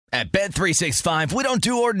At Bet365, we don't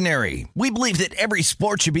do ordinary. We believe that every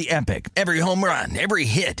sport should be epic. Every home run, every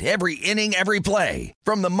hit, every inning, every play.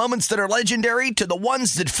 From the moments that are legendary to the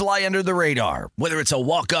ones that fly under the radar. Whether it's a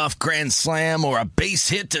walk-off grand slam or a base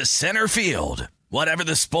hit to center field. Whatever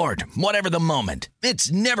the sport, whatever the moment.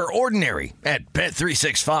 It's never ordinary at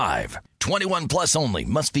Bet365. 21 plus only.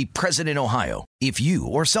 Must be present in Ohio. If you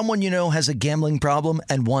or someone you know has a gambling problem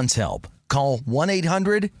and wants help, call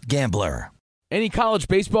 1-800-GAMBLER. Any college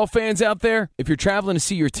baseball fans out there? If you're traveling to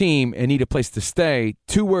see your team and need a place to stay,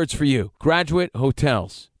 2 words for you: Graduate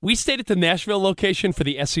Hotels. We stayed at the Nashville location for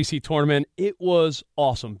the SEC tournament. It was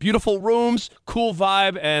awesome. Beautiful rooms, cool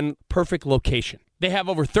vibe, and perfect location. They have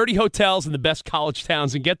over 30 hotels in the best college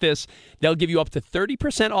towns, and get this, they'll give you up to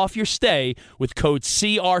 30% off your stay with code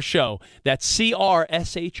CRSHOW. That's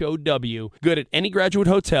CRSHOW. Good at any Graduate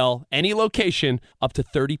Hotel, any location, up to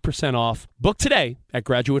 30% off. Book today at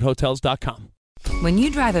graduatehotels.com. When you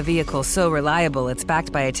drive a vehicle so reliable it's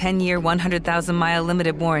backed by a 10-year, 100,000-mile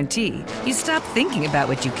limited warranty, you stop thinking about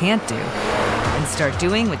what you can't do and start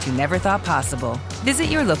doing what you never thought possible. Visit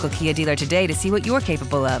your local Kia dealer today to see what you're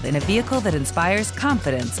capable of in a vehicle that inspires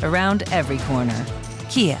confidence around every corner.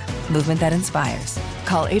 Kia, movement that inspires.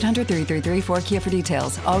 Call 800-333-4KIA for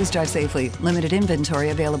details. Always drive safely. Limited inventory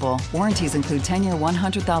available. Warranties include 10-year,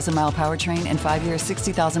 100,000-mile powertrain and 5-year,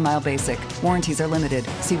 60,000-mile basic. Warranties are limited.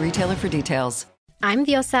 See retailer for details. I'm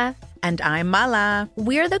Diosa. And I'm Mala.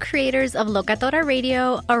 We're the creators of Locatora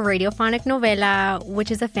Radio, a radiophonic novela,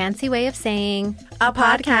 which is a fancy way of saying a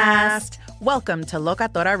podcast. Welcome to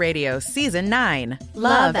Locatora Radio Season 9.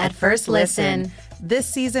 Love at First Listen. This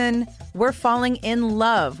season, we're falling in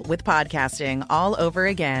love with podcasting all over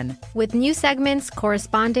again. With new segments,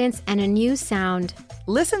 correspondence, and a new sound.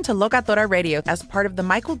 Listen to Locatora Radio as part of the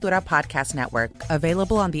My Cultura Podcast Network.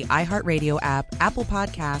 Available on the iHeartRadio app, Apple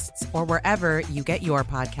Podcasts, or wherever you get your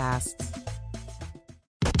podcasts.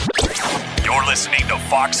 You're listening to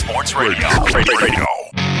Fox Sports Radio.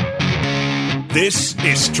 This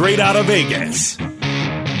is Straight Outta Vegas.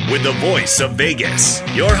 With the voice of Vegas,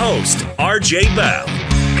 your host, RJ Bell.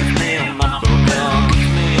 Give me a number, girl.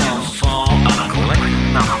 Give me your phone. I'm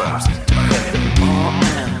collecting numbers. More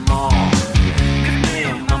and more. Give me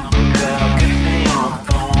a number, girl. Give me your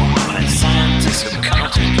phone. I'm a scientist of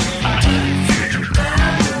counting. I tell you future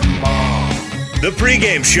more. The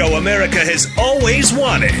pregame show America has always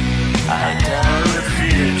wanted. I tell the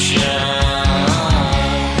future.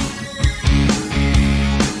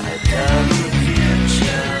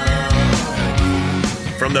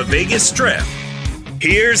 From the Vegas Strip,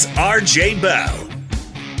 here's RJ Bell.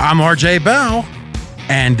 I'm RJ Bell,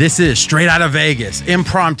 and this is Straight Outta Vegas,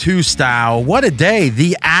 impromptu style. What a day.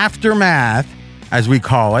 The aftermath, as we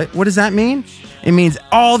call it. What does that mean? It means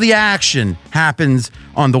all the action happens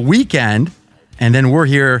on the weekend, and then we're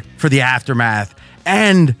here for the aftermath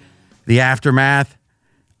and the aftermath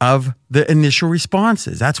of the initial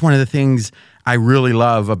responses. That's one of the things I really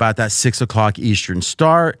love about that 6 o'clock Eastern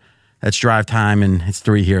start. That's drive time, and it's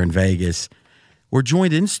 3 here in Vegas. We're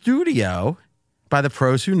joined in studio by the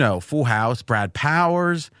pros who know. Full House, Brad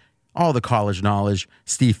Powers, all the college knowledge.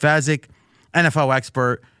 Steve Fezzik, NFL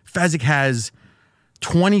expert. Fezzik has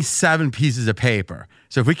 27 pieces of paper.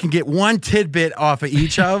 So if we can get one tidbit off of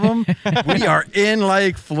each of them, we are in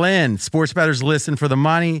like Flynn. Sports bettors listen for the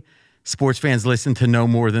money. Sports fans listen to no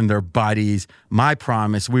more than their buddies. My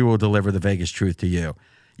promise, we will deliver the Vegas truth to you.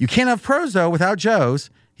 You can't have pros, though, without Joe's.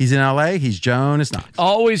 He's in L.A. He's Jonas Knox.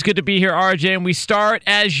 Always good to be here, RJ. And we start,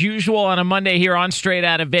 as usual, on a Monday here on Straight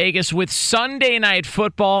Outta Vegas with Sunday Night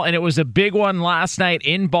Football. And it was a big one last night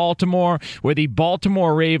in Baltimore, where the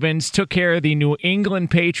Baltimore Ravens took care of the New England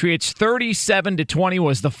Patriots. 37-20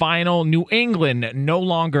 was the final. New England no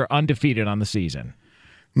longer undefeated on the season.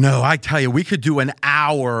 No, I tell you, we could do an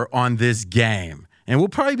hour on this game. And we'll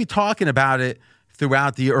probably be talking about it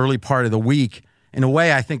throughout the early part of the week. In a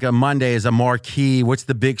way, I think a Monday is a marquee. What's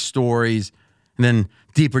the big stories? And then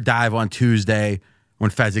deeper dive on Tuesday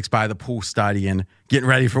when Fezzik's by the pool studying, getting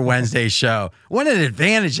ready for Wednesday's show. What an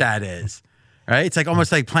advantage that is, right? It's like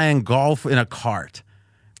almost like playing golf in a cart.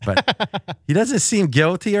 But he doesn't seem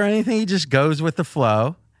guilty or anything. He just goes with the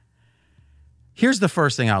flow. Here's the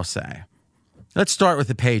first thing I'll say. Let's start with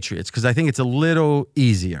the Patriots because I think it's a little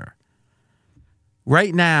easier.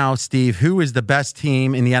 Right now, Steve, who is the best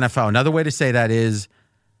team in the NFL? Another way to say that is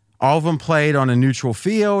all of them played on a neutral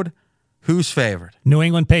field. Who's favored? New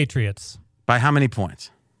England Patriots. By how many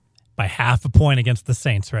points? By 0.5 point against the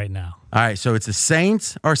Saints right now. All right, so it's the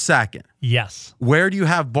Saints or second? Yes. Where do you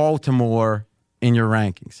have Baltimore in your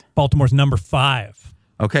rankings? Baltimore's number 5.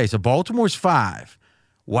 Okay, so Baltimore's 5.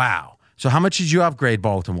 Wow. So how much did you upgrade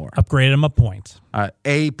Baltimore? Upgraded them a point.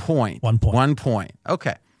 A point. 1 point. 1 point.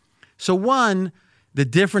 Okay. So the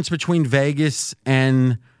difference between Vegas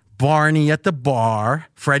and Barney at the bar,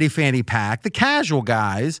 Freddie Fanny Pack, the casual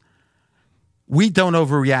guys, we don't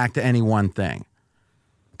overreact to any one thing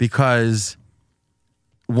because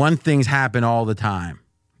one thing's happen all the time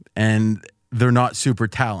and they're not super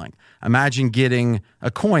telling. Imagine getting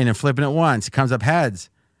a coin and flipping it once. It comes up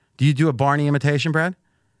heads. Do you do a Barney imitation, Brad?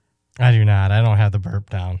 I do not. I don't have the burp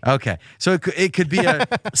down. Okay. So it could be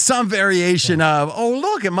some variation of, oh,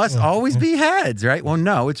 look, it must always be heads, right? Well,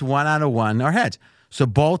 no, it's 1 out of 1 are heads. So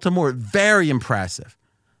Baltimore, very impressive.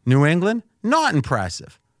 New England, not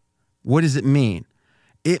impressive. What does it mean?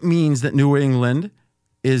 It means that New England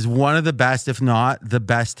is one of the best, if not the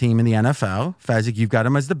best team in the NFL. Fezzik, you've got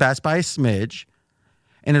them as the best by a smidge.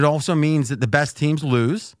 And it also means that the best teams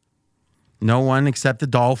lose. No one except the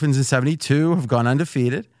Dolphins in 72 have gone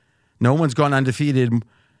undefeated. No one's gone undefeated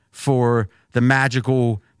for the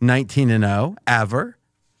magical 19-0 ever,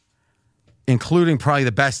 including probably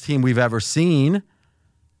the best team we've ever seen,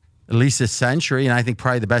 at least this century, and I think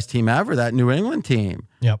probably the best team ever, that New England team.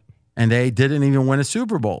 Yep. And they didn't even win a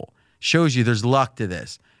Super Bowl. Shows you there's luck to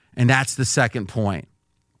this. And that's the second point.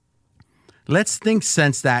 Let's think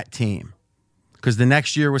since that team, because the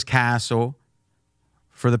next year was Castle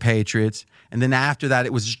for the Patriots, and then after that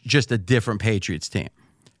it was just a different Patriots team.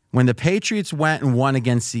 When the Patriots went and won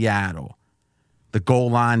against Seattle, the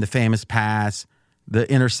goal line, the famous pass,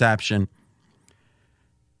 the interception,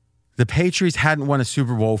 the Patriots hadn't won a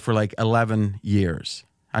Super Bowl for like 11 years.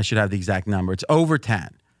 I should have the exact number. It's over 10.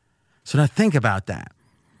 So now think about that.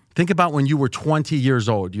 Think about when you were 20 years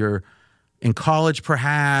old. You're in college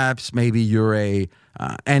perhaps. Maybe you're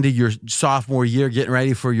end of your sophomore year getting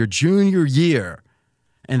ready for your junior year.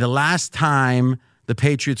 And the last time the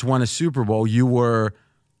Patriots won a Super Bowl, you were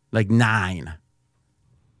like 9.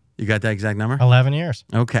 You got that exact number? 11 years.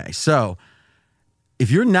 Okay. So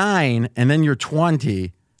if you're 9 and then you're 20,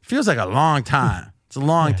 it feels like a long time. It's a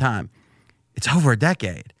long time. It's over a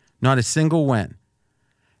decade. Not a single win.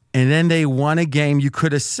 And then they won a game you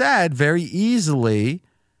could have said very easily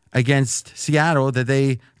against Seattle that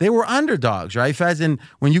they were underdogs, right, Fez? And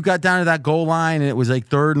when you got down to that goal line and it was like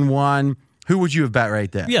 3rd and 1, who would you have bet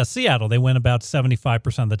right there? Yeah, Seattle. They win about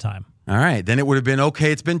 75% of the time. All right. Then it would have been,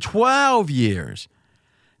 okay, it's been 12 years.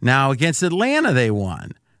 Now, against Atlanta, they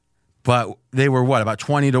won. But they were, about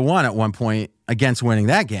 20-1 at one point against winning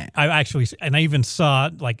that game. I even saw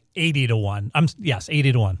like 80-1.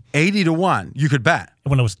 80-1. 80-1. You could bet.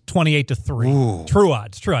 When it was 28-3. True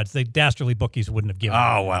odds. The dastardly bookies wouldn't have given.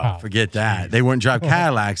 Oh, well, forget that. They wouldn't drive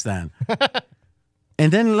Cadillacs then.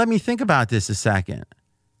 And then let me think about this a second.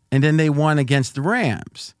 And then they won against the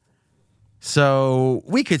Rams. So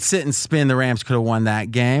we could sit and spin the Rams could have won that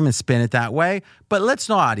game and spin it that way, but let's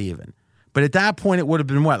not even. But at that point, it would have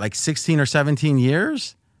been like 16 or 17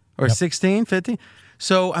 years? Or 16, 15?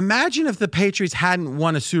 So imagine if the Patriots hadn't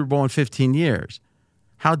won a Super Bowl in 15 years.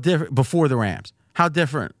 How different, before the Rams, how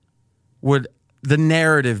different would the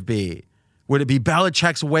narrative be? Would it be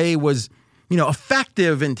Belichick's way was,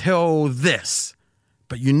 effective until this?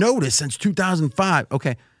 But you notice since 2005,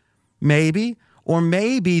 okay, maybe, or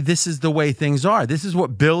maybe this is the way things are. This is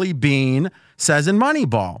what Billy Beane says in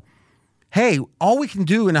Moneyball. Hey, all we can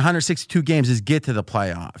do in 162 games is get to the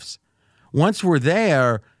playoffs. Once we're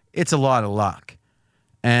there, it's a lot of luck.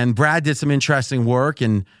 And Brad did some interesting work,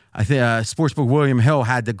 and I think Sportsbook William Hill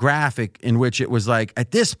had the graphic in which it was like,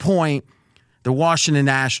 at this point, the Washington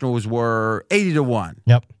Nationals were 80-1.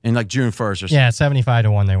 Yep. In like June 1st or something. Yeah,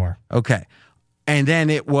 75-1 they were. Okay. And then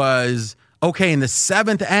it was, in the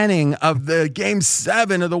 7th inning of the Game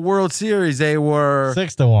 7 of the World Series, they were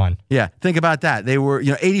 6-1. Yeah, think about that. They were,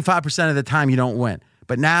 85% of the time you don't win.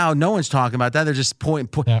 But now no one's talking about that. They're just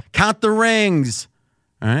count the rings.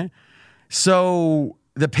 All right. So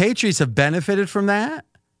the Patriots have benefited from that.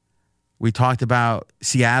 We talked about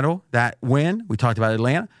Seattle, that win. We talked about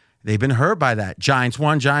Atlanta. They've been hurt by that. Giants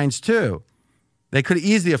 1, Giants 2. They could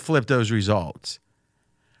easily have flipped those results.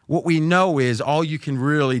 What we know is all you can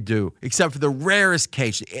really do, except for the rarest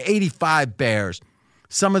case, 85 Bears,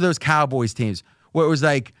 some of those Cowboys teams, where it was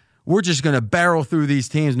like, we're just going to barrel through these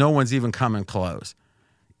teams. No one's even coming close.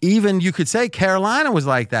 Even you could say Carolina was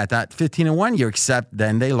like that 15-1 year, except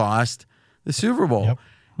then they lost the Super Bowl. Yep.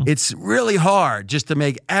 It's really hard just to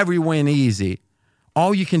make every win easy.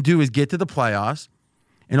 All you can do is get to the playoffs,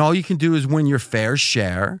 and all you can do is win your fair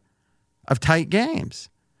share of tight games.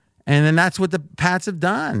 And then that's what the Pats have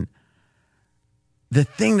done. The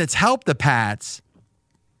thing that's helped the Pats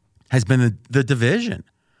has been the division.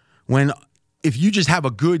 If you just have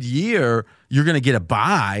a good year, you're going to get a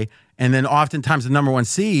bye, and then oftentimes the number 1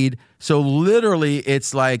 seed. So literally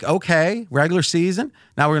it's like, okay, regular season.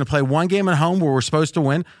 Now we're going to play 1 game at home where we're supposed to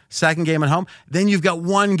win, 2nd game at home. Then you've got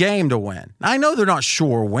 1 game to win. I know they're not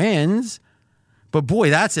sure wins, but boy,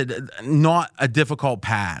 that's not a difficult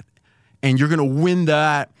path. And you're going to win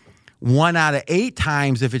that 1 out of 8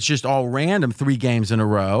 times if it's just all random 3 games in a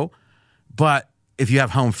row. But if you have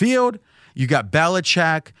home field, you got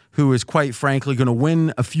Belichick, who is quite frankly going to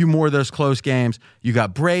win a few more of those close games. You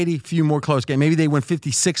got Brady, a few more close games. Maybe they win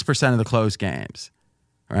 56% of the close games.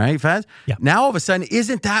 All right, Fez? Yeah. Now all of a sudden,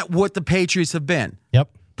 isn't that what the Patriots have been? Yep.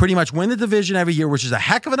 Pretty much win the division every year, which is a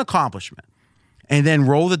heck of an accomplishment. And then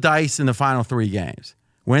roll the dice in the final 3 games.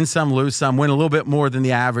 Win some, lose some, win a little bit more than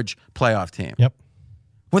the average playoff team. Yep.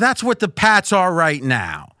 Well, that's what the Pats are right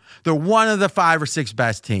now. They're one of the 5 or 6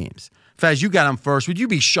 best teams. Fez, you got them first. Would you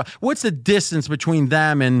be shocked? What's the distance between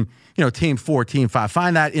them and, team 4, team 5?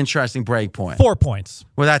 Find that interesting break point. 4 points.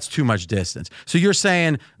 Well, that's too much distance. So you're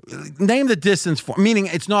saying, name the distance for, meaning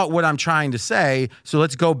it's not what I'm trying to say. So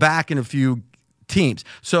let's go back in a few teams.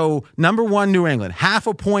 So number 1, New England,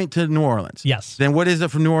 0.5 point to New Orleans. Yes. Then what is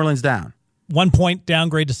it from New Orleans down? 1 point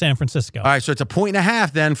downgrade to San Francisco. All right, so it's 1.5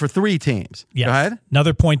 points then for 3 teams. Yes. Go ahead.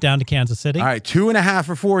 Another point down to Kansas City. All right, 2.5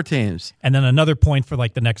 for 4 teams. And then another point for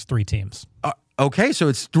like the next 3 teams. Okay, so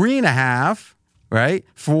it's 3.5, right,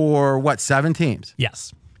 for 7 teams?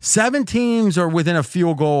 Yes. 7 teams are within a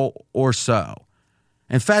field goal or so.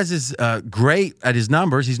 And Fez is great at his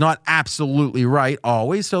numbers. He's not absolutely right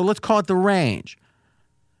always, so let's call it the range.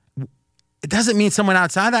 It doesn't mean someone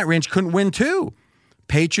outside that range couldn't win too.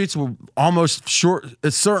 Patriots will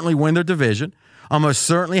certainly win their division, almost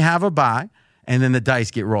certainly have a bye, and then the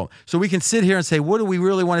dice get rolled. So we can sit here and say, what do we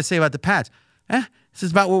really want to say about the Pats? This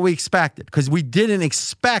is about what we expected, because we didn't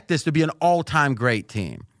expect this to be an all-time great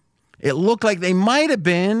team. It looked like they might have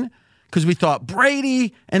been, because we thought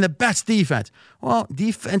Brady and the best defense. Well,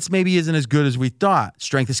 defense maybe isn't as good as we thought.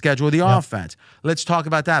 Strength of schedule of the offense. Let's talk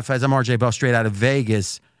about that, Fez. I'm RJ Bell, straight out of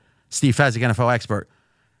Vegas. Steve Fezzik, NFL expert.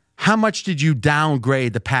 How much did you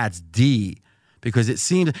downgrade the Pats D? Because it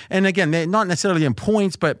seemed, and again, not necessarily in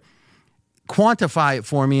points, but quantify it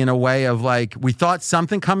for me in a way of like, we thought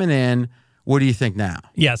something coming in. What do you think now?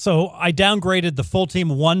 Yeah, so I downgraded the full team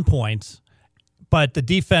 1 point, but the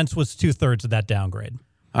defense was 2/3 of that downgrade.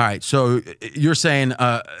 All right, so you're saying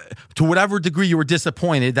to whatever degree you were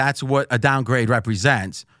disappointed, that's what a downgrade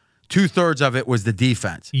represents. 2/3 of it was the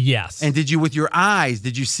defense. Yes. And did you, with your eyes,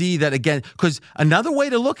 did you see that again? Because another way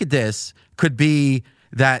to look at this could be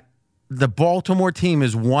that the Baltimore team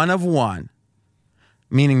is 1 of 1,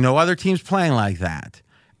 meaning no other team's playing like that.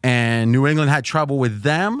 And New England had trouble with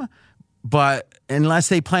them, but unless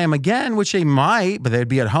they play them again, which they might, but they'd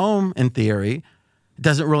be at home in theory, it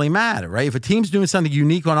doesn't really matter, right? If a team's doing something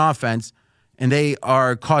unique on offense and they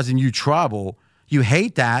are causing you trouble, you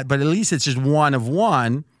hate that, but at least it's just 1 of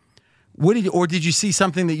 1. Did you see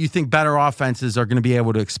something that you think better offenses are going to be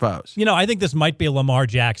able to expose? I think this might be a Lamar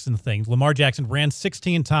Jackson thing. Lamar Jackson ran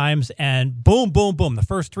 16 times and boom, boom, boom. The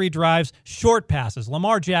first 3 drives, short passes.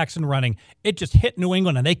 Lamar Jackson running. It just hit New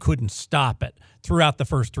England and they couldn't stop it throughout the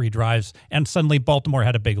first 3 drives. And suddenly Baltimore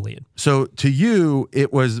had a big lead. So to you,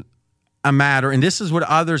 it was a matter, and this is what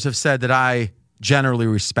others have said that I generally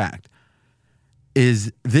respect,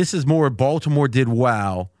 is this is more Baltimore did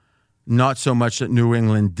well, not so much that New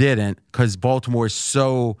England didn't, because Baltimore is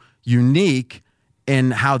so unique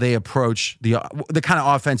in how they approach the kind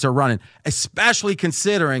of offense they're running, especially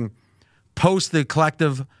considering post the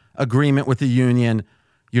collective agreement with the union,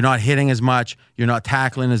 you're not hitting as much, you're not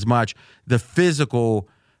tackling as much. The physical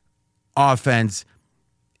offense,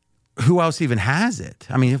 who else even has it?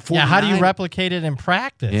 I mean, 49, how do you replicate it in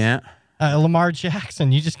practice? Yeah. Lamar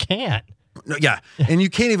Jackson, you just can't. Yeah, and you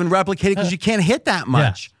can't even replicate it because you can't hit that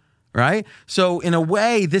much. Right? So in a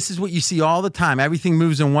way, this is what you see all the time. Everything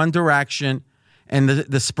moves in one direction, and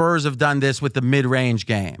the Spurs have done this with the mid-range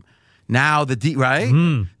game. Now the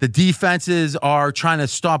defenses are trying to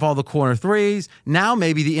stop all the corner threes. Now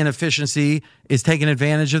maybe the inefficiency is taking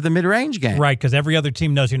advantage of the mid-range game. Right, because every other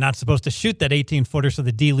team knows you're not supposed to shoot that 18-footer, so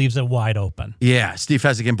the D leaves it wide open. Yeah, Steve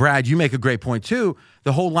Fezzik and Brad, you make a great point too.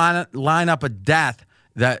 The whole lineup of death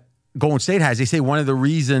that Golden State has, they say one of the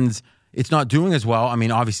reasons it's not doing as well, I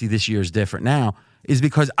mean, obviously this year is different now, is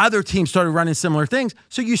because other teams started running similar things,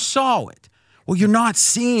 so you saw it. Well, you're not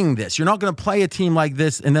seeing this. You're not going to play a team like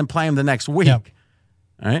this and then play them the next week. Yep.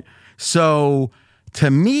 All right? So,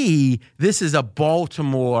 to me, this is a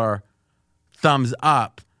Baltimore thumbs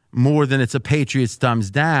up more than it's a Patriots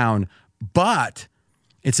thumbs down, but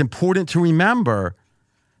it's important to remember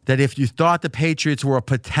that if you thought the Patriots were a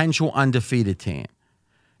potential undefeated team,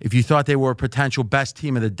 if you thought they were a potential best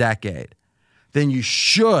team of the decade, then you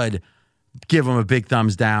should give them a big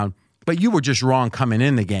thumbs down. But you were just wrong coming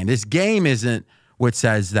in the game. This game isn't what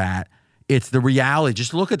says that. It's the reality.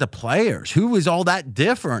 Just look at the players. Who is all that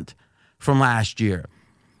different from last year?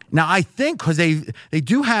 Now, I think because they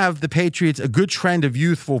do have, the Patriots, a good trend of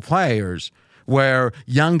youthful players where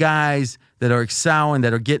young guys that are excelling,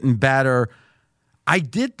 that are getting better. I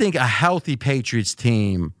did think a healthy Patriots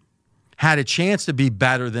team had a chance to be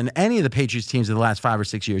better than any of the Patriots teams of the last 5 or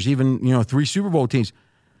 6 years, even, 3 Super Bowl teams.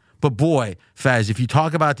 But boy, Fez, if you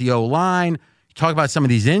talk about the O-line, you talk about some of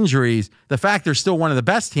these injuries, the fact they're still one of the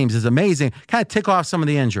best teams is amazing. Kind of tick off some of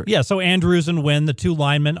the injuries. Yeah, so Andrews and Wynn, the 2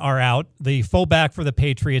 linemen, are out. The fullback for the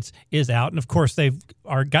Patriots is out. And, of course, they've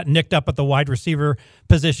got nicked up at the wide receiver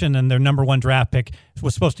position, and their number 1 draft pick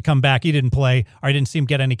was supposed to come back. He didn't play, or I didn't see him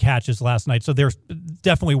get any catches last night. So they're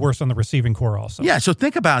definitely worse on the receiving core also. Yeah, so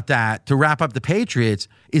think about that to wrap up the Patriots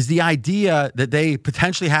is the idea that they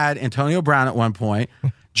potentially had Antonio Brown at one point,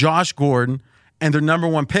 Josh Gordon, and their number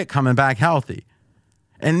 1 pick coming back healthy.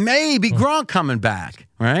 And maybe Gronk coming back,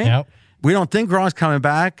 right? Yep. We don't think Gronk's coming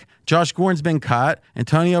back. Josh Gordon's been cut.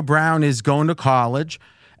 Antonio Brown is going to college.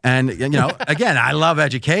 And, again, I love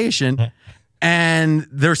education. And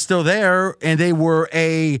they're still there. And they were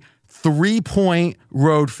a 3-point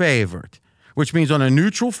road favorite, which means on a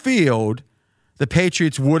neutral field, the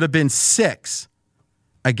Patriots would have been 6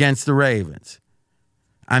 against the Ravens.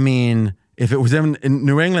 I mean, if it was in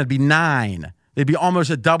New England, it'd be 9. They'd be almost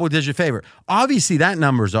a double-digit favorite. Obviously, that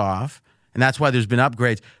number's off, and that's why there's been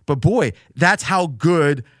upgrades. But, boy, that's how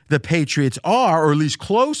good the Patriots are, or at least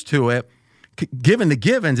close to it. Given the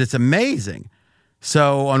givens, it's amazing.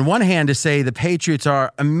 So, on one hand, to say the Patriots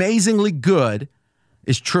are amazingly good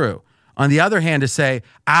is true. On the other hand, to say,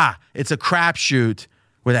 it's a crapshoot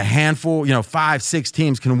with a handful, 5, 6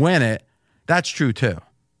 teams can win it, that's true, too.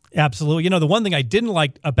 Absolutely. The one thing I didn't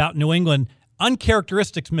like about New England,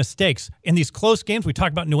 uncharacteristic mistakes. In these close games, we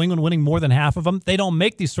talk about New England winning more than half of them. They don't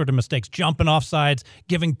make these sort of mistakes, jumping off sides,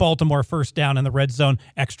 giving Baltimore first down in the red zone,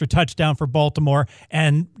 extra touchdown for Baltimore,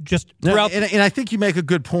 and just throughout. And I think you make a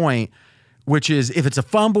good point, which is if it's a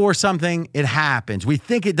fumble or something, it happens. We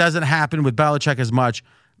think it doesn't happen with Belichick as much.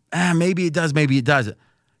 Maybe it does, maybe it doesn't.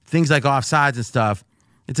 Things like offsides and stuff,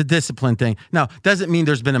 it's a discipline thing. Now, doesn't mean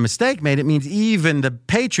there's been a mistake made. It means even the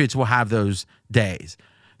Patriots will have those days.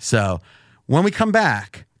 So when we come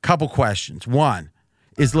back, couple questions. One,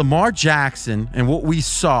 is Lamar Jackson and what we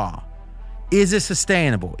saw, is it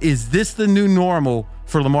sustainable? Is this the new normal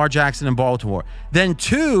for Lamar Jackson in Baltimore? Then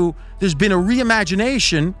 2, there's been a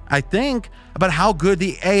reimagination, I think, about how good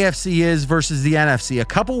the AFC is versus the NFC. A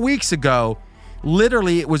couple weeks ago,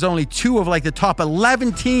 literally it was only 2 of the top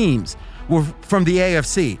 11 teams were from the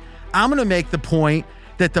AFC. I'm going to make the point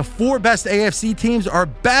that the 4 best AFC teams are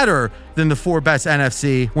better than the 4 best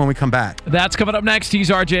NFC when we come back. That's coming up next. He's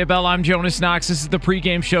RJ Bell. I'm Jonas Knox. This is the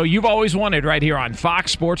pregame show you've always wanted right here on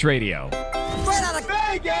Fox Sports Radio. Straight out of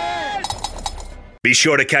Vegas! Be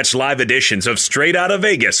sure to catch live editions of Straight Out of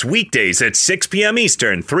Vegas weekdays at 6 p.m.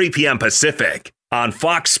 Eastern, 3 p.m. Pacific on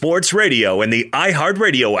Fox Sports Radio and the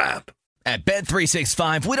iHeartRadio app. At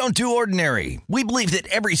Bet365, we don't do ordinary. We believe that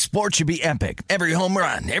every sport should be epic. Every home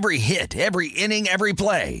run, every hit, every inning, every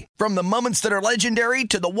play. From the moments that are legendary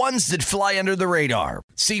to the ones that fly under the radar.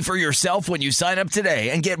 See for yourself when you sign up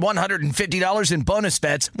today and get $150 in bonus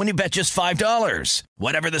bets when you bet just $5.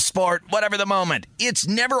 Whatever the sport, whatever the moment, it's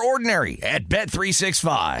never ordinary at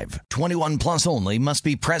Bet365. 21 plus only. Must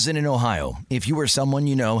be present in Ohio. If you or someone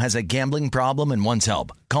you know has a gambling problem and wants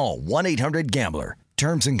help, call 1-800-GAMBLER.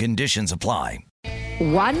 Terms and conditions apply.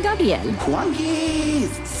 Juan Gabriel. Juanquis.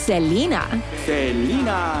 Selena.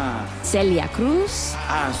 Selena. Celia Cruz.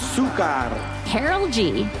 Azúcar. Harold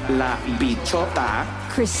G. La Bichota.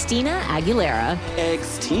 Christina Aguilera.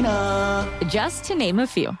 Ex-Tina. Just to name a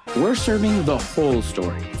few. We're serving the whole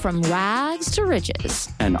story. From rags to riches.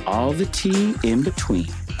 And all the tea in between.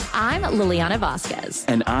 I'm Liliana Vasquez.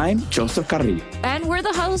 And I'm Joseph Carrillo. And we're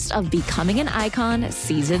the host of Becoming an Icon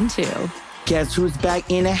Season 2. Guess who's back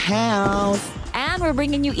in the house? And we're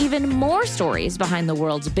bringing you even more stories behind the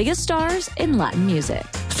world's biggest stars in Latin music.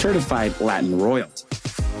 Certified Latin royalty.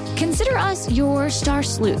 Consider us your star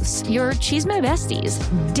sleuths, your chisme besties,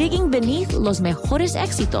 digging beneath los mejores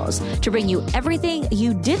éxitos to bring you everything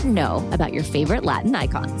you didn't know about your favorite Latin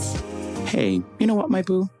icons. Hey, you know what, my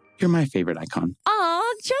boo? You're my favorite icon.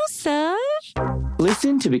 Aw, Joseph.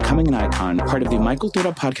 Listen to Becoming an Icon, part of the Michael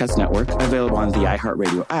Dura Podcast Network, available on the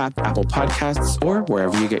iHeartRadio app, Apple Podcasts, or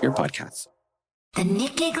wherever you get your podcasts. The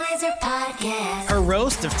Nikki Glazer Podcast. Her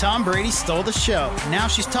roast of Tom Brady stole the show. Now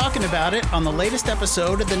she's talking about it on the latest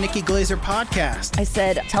episode of the Nikki Glazer Podcast. I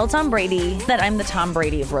said, tell Tom Brady that I'm the Tom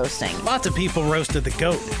Brady of roasting. Lots of people roasted the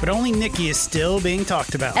GOAT, but only Nikki is still being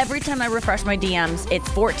talked about. Every time I refresh my DMs, it's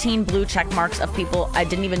 14 blue check marks of people I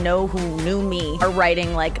didn't even know who knew me are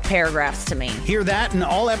writing like paragraphs to me. Hear that in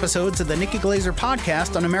all episodes of the Nikki Glazer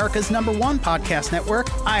Podcast on America's #1 podcast network,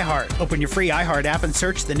 iHeart. Open your free iHeart app and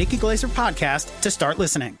search the Nikki Glazer Podcast to start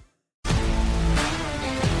listening.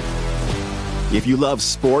 If you love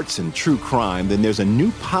sports and true crime, then there's a new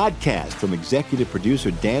podcast from executive producer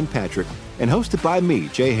Dan Patrick and hosted by me,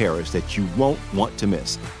 Jay Harris, that you won't want to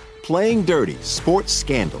miss. Playing Dirty: Sports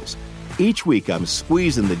Scandals. Each week, I'm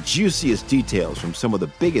squeezing the juiciest details from some of the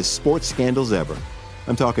biggest sports scandals ever.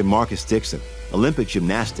 I'm talking Marcus Dixon, Olympic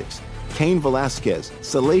gymnastics, Cain Velasquez,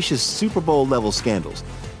 salacious Super Bowl-level scandals.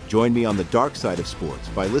 Join me on the dark side of sports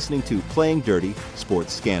by listening to Playing Dirty: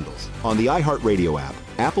 Sports Scandals on the iHeartRadio app,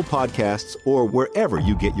 Apple Podcasts, or wherever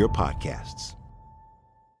you get your podcasts.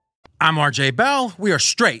 I'm RJ Bell. We are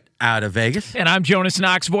straight out of Vegas. And I'm Jonas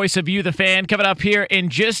Knox, voice of You, the fan. Coming up here in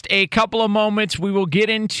just a couple of moments, we will get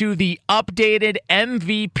into the updated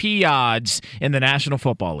MVP odds in the National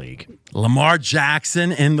Football League. Lamar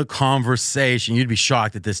Jackson in the conversation. You'd be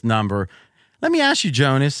shocked at this number. Let me ask you,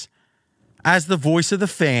 Jonas, as the voice of the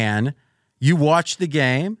fan, you watch the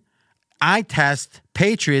game. I test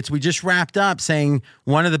Patriots. We just wrapped up saying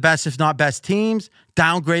one of the best, if not best teams,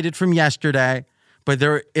 downgraded from yesterday, but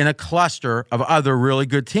they're in a cluster of other really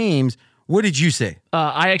good teams. What did you say?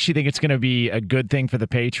 I actually think it's going to be a good thing for the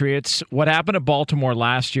Patriots. What happened to Baltimore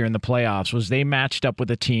last year in the playoffs was they matched up with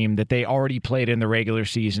a team that they already played in the regular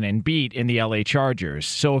season and beat in the LA Chargers.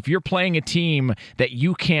 So if you're playing a team that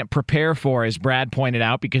you can't prepare for, as Brad pointed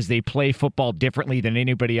out, because they play football differently than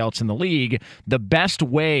anybody else in the league, the best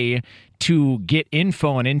way to get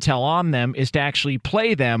info and intel on them is to actually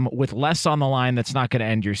play them with less on the line that's not going to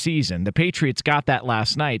end your season. The Patriots got that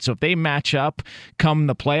last night. So if they match up come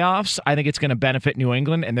the playoffs, I think it's going to benefit New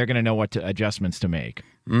England, and they're going to know what adjustments to make.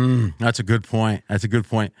 That's a good point. That's a good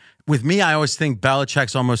point. With me, I always think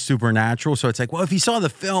Belichick's almost supernatural. So it's like, well, if he saw the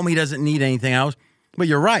film, he doesn't need anything else. But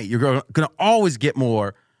you're right. You're going to always get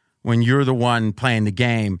more when you're the one playing the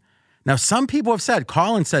game. Now, some people have said,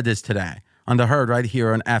 Colin said this today on the Herd right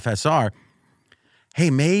here on FSR,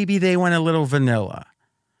 hey, maybe they went a little vanilla.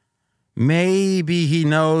 Maybe he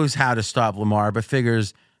knows how to stop Lamar, but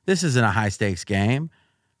figures this isn't a high-stakes game.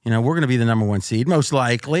 You know, we're going to be the #1 seed, most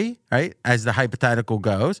likely, right, as the hypothetical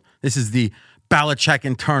goes. This is the Belichick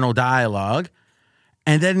internal dialogue.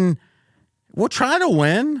 And then we'll try to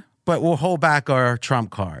win, but we'll hold back our trump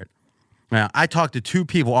card. Now, I talked to two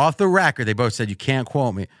people off the record. They both said, you can't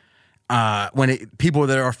quote me. People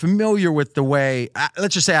that are familiar with the way,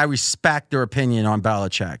 let's just say I respect their opinion on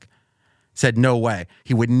Belichick, said no way.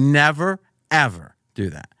 He would never, ever do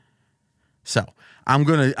that. So I'm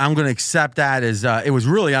gonna accept that as it was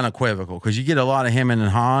really unequivocal, because you get a lot of him and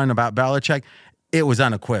Han about Belichick. It was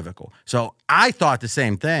unequivocal. So I thought the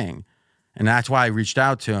same thing, and that's why I reached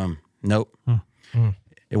out to him. Nope.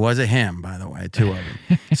 It wasn't him, by the way, two of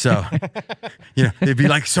them. So, it'd be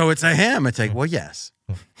like, so it's a him. It's like, well, yes.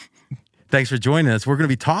 Thanks for joining us. We're going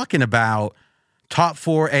to be talking about top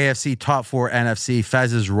 4 AFC, top 4 NFC.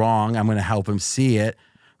 Fez is wrong. I'm going to help him see it.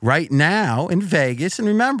 Right now in Vegas, and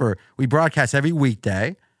remember, we broadcast every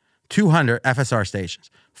weekday, 200 FSR stations,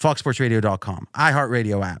 foxsportsradio.com,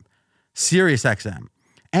 iHeartRadio app, SiriusXM,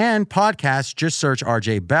 and podcasts. Just search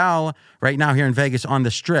RJ Bell. Right now here in Vegas on the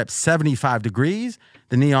Strip, 75 degrees.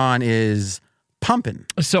 The neon is pumping.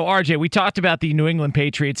 So, RJ, we talked about the New England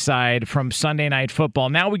Patriots side from Sunday Night Football.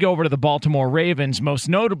 Now we go over to the Baltimore Ravens, most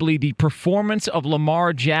notably the performance of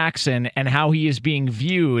Lamar Jackson and how he is being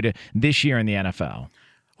viewed this year in the NFL.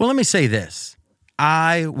 Well, let me say this.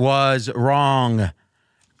 I was wrong.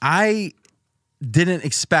 I didn't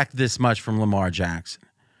expect this much from Lamar Jackson.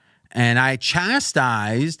 And I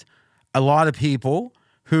chastised a lot of people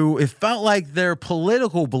who it felt like their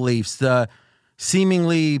political beliefs, the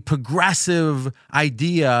seemingly progressive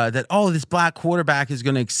idea that, oh, this black quarterback is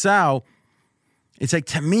going to excel. It's like,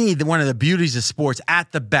 to me, one of the beauties of sports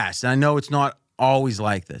at the best, and I know it's not always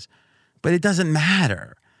like this, but it doesn't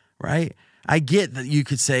matter, right? I get that you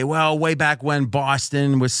could say, well, way back when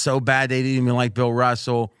Boston was so bad they didn't even like Bill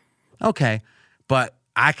Russell. Okay, but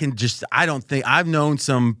I don't think, I've known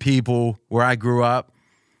some people where I grew up,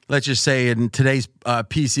 let's just say in today's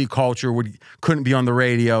PC culture, couldn't be on the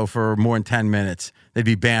radio for more than 10 minutes. They'd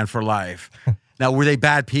be banned for life. Now, were they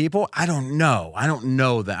bad people? I don't know. I don't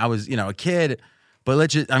know that. I was, a kid,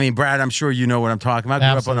 but Brad, I'm sure you know what I'm talking about.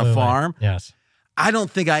 I grew up on a farm. Yes. I don't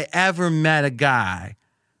think I ever met a guy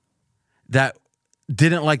that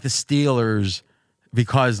didn't like the Steelers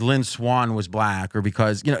because Lynn Swann was black, or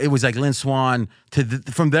because, it was like Lynn Swann,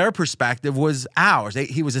 from their perspective, was ours.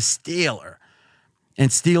 He was a Steeler. And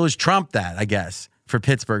Steelers trumped that, I guess, for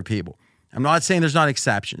Pittsburgh people. I'm not saying there's not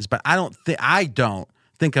exceptions, but I don't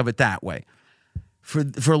think of it that way.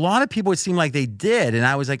 For a lot of people, it seemed like they did. And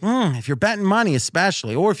I was like, if you're betting money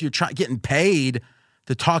especially, or if you're getting paid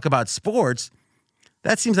to talk about sports,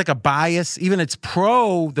 that seems like a bias. Even if it's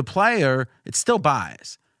pro the player, it's still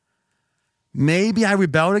bias. Maybe I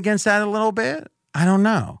rebelled against that a little bit. I don't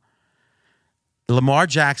know. Lamar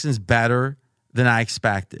Jackson's better than I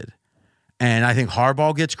expected. And I think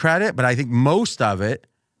Harbaugh gets credit, but I think most of it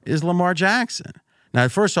is Lamar Jackson. Now,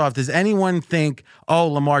 first off, does anyone think,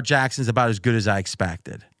 Lamar Jackson's about as good as I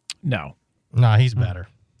expected? No. No, he's better.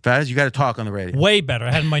 Fez, you got to talk on the radio. Way better.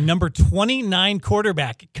 I had my number 29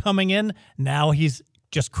 quarterback coming in. Now he's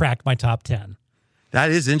just cracked my top 10.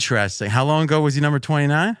 That is interesting. How long ago was he number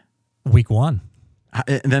 29? Week 1.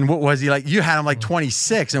 And then what was he like? You had him like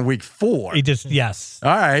 26 in week 4. Yes. All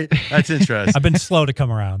right. That's interesting. I've been slow to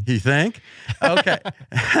come around. You think? Okay.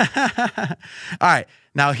 All right.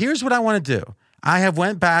 Now, here's what I want to do. I have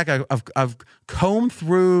went back. I've combed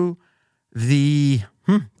through the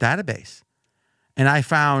database, and I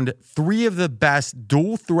found 3 of the best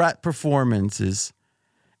dual threat performances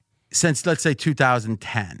since, let's say,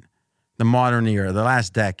 2010, the modern era, the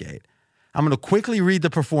last decade. I'm going to quickly read the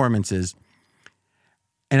performances,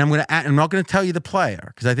 and I'm not going to tell you the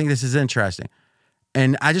player because I think this is interesting.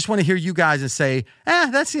 And I just want to hear you guys and say,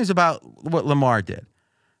 that seems about what Lamar did.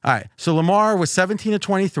 All right. So Lamar was 17 of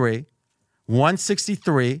 23,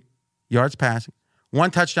 163 yards passing,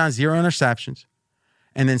 1 touchdown, 0 interceptions,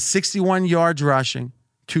 and then 61 yards rushing,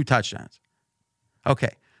 2 touchdowns.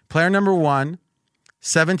 Okay. Player number 1,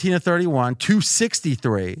 17 of 31,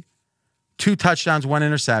 263, 2 touchdowns, 1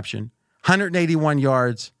 interception, 181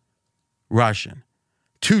 yards rushing,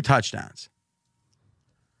 2 touchdowns.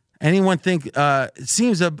 Anyone think it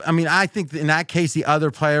seems I think in that case the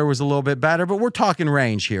other player was a little bit better, but we're talking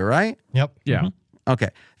range here, right? Yep. Yeah. Mm-hmm. Okay.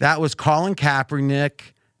 That was Colin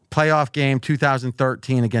Kaepernick, playoff game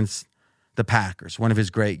 2013 against the Packers, one of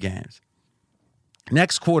his great games.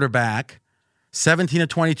 Next quarterback, 17 of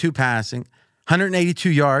 22 passing,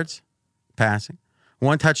 182 yards passing,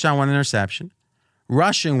 1 touchdown, 1 interception,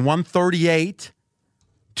 rushing 138,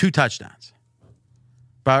 2 touchdowns.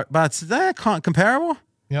 But is that comparable?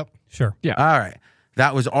 Yep. Sure. Yeah. All right.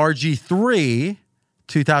 That was RG3,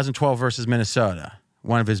 2012 versus Minnesota.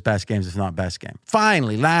 One of his best games, if not best game.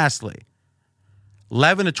 Finally, lastly,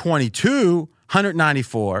 11 to 22,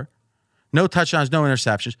 194. No touchdowns, no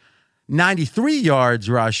interceptions. 93 yards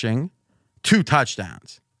rushing, 2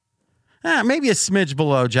 touchdowns. Maybe a smidge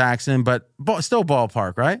below Jackson, but still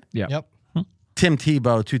ballpark, right? Yeah. Yep. Tim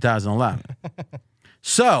Tebow, 2011.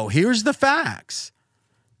 So here's the facts.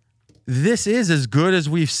 This is as good as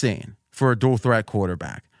we've seen for a dual threat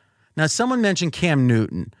quarterback. Now, someone mentioned Cam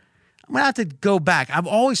Newton. I'm going to have to go back. I've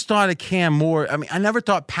always thought of Cam more. I never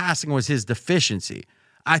thought passing was his deficiency.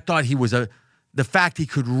 I thought he was the fact he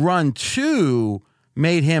could run too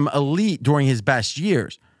made him elite during his best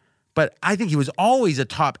years. But I think he was always a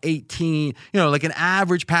top 18, like an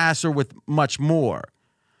average passer with much more.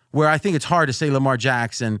 Where I think it's hard to say Lamar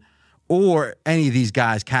Jackson or any of these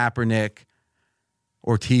guys, Kaepernick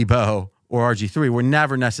or Tebow or RG3, were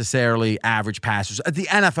never necessarily average passers at the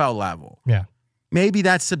NFL level. Yeah. Maybe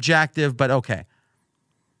that's subjective, but okay.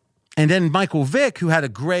 And then Michael Vick, who had a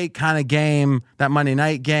great kind of game, that Monday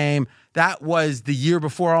night game, that was the year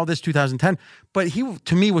before all this, 2010. But he,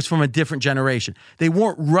 to me, was from a different generation. They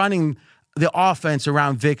weren't running the offense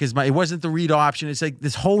around Vick as much. It wasn't the read option. It's like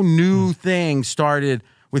this whole new thing started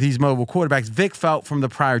with these mobile quarterbacks. Vick felt from the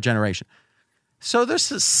prior generation. So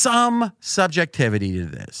there's some subjectivity to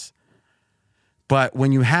this. But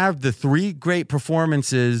when you have the 3 great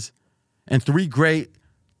performances and 3 great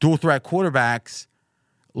dual threat quarterbacks,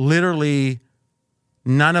 literally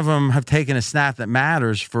none of them have taken a snap that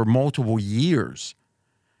matters for multiple years.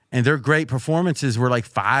 And their great performances were like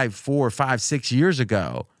 4, 5, 6 years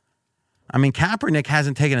ago. I mean, Kaepernick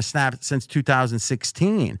hasn't taken a snap since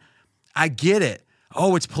 2016. I get it.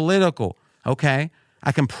 Oh, it's political. Okay.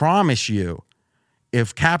 I can promise you,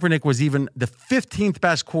 if Kaepernick was even the 15th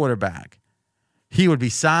best quarterback, he would be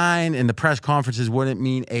signed and the press conferences wouldn't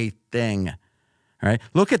mean a thing. All right.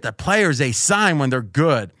 Look at the players they sign when they're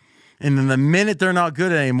good. And then the minute they're not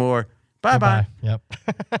good anymore, bye-bye. Yep.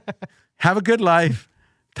 Have a good life.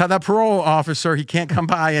 Tell that parole officer he can't come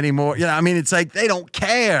by anymore. It's like they don't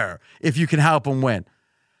care if you can help them win.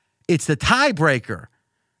 It's the tiebreaker.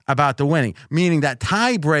 about the winning, meaning that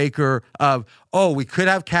tiebreaker of, oh, we could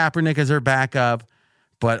have Kaepernick as our backup,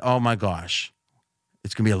 but oh my gosh,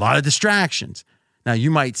 it's going to be a lot of distractions. Now,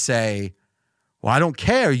 you might say, well, I don't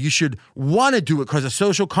care. You should want to do it because of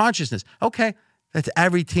social consciousness. Okay, that's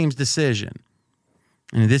every team's decision.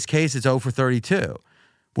 And in this case, it's 0 for 32.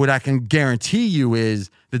 What I can guarantee you is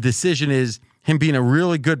the decision is him being a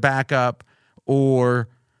really good backup or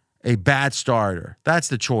a bad starter. That's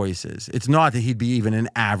the choices. It's not that he'd be even an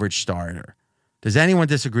average starter. Does anyone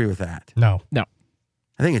disagree with that? No.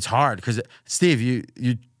 I think it's hard because, Steve,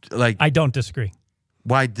 you like. I don't disagree.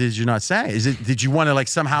 Why did you not say? Did you want to like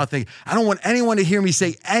somehow think, I don't want anyone to hear me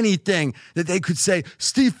say anything that they could say,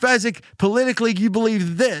 Steve Fezzik, politically, you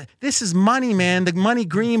believe this. This is money, man, the money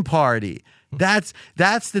green party. That's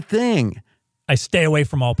the thing. I stay away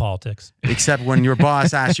from all politics. Except when your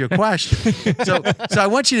boss asks you a question. So I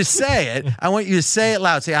want you to say it. I want you to say it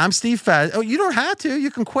loud. Say, I'm Steve Fezzik. Oh, you don't have to. You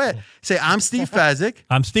can quit. Say, I'm Steve Fezzik.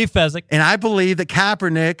 I'm Steve Fezzik. And I believe that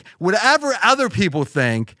Kaepernick, whatever other people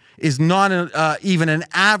think, is not even an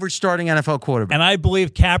average starting NFL quarterback. And I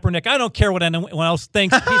believe Kaepernick, I don't care what anyone else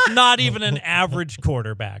thinks, he's not even an average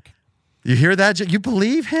quarterback. You hear that? You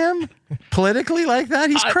believe him politically like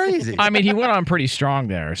that? He's crazy. I mean, he went on pretty strong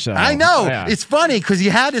there. So I know. yeah. It's funny because he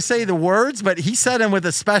had to say the words, but he said them with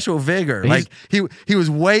a special vigor. Like he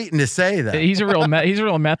was waiting to say that. He's a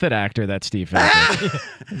real method actor, that Steve. All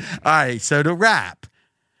right, so to wrap,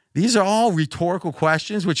 these are all rhetorical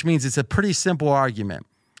questions, which means it's a pretty simple argument.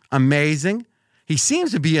 Amazing. He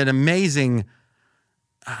seems to be an amazing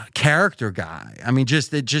character guy. I mean,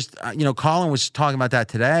 Colin was talking about that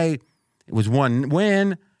today. It was one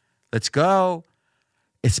win. Let's go.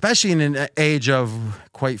 Especially in an age of,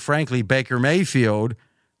 quite frankly, Baker Mayfield,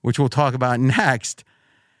 which we'll talk about next.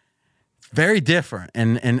 Very different.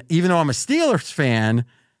 And even though I'm a Steelers fan,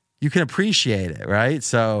 you can appreciate it, right?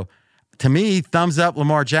 So to me, thumbs up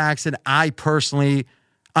Lamar Jackson. I personally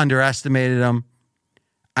underestimated him.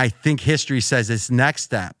 I think history says this next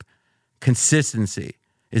step, consistency.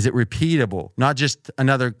 Is it repeatable? Not just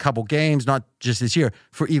another couple games, not just this year,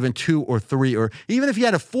 for even 2 or 3, or even if you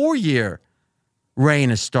had a 4-year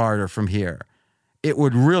reign as starter from here, it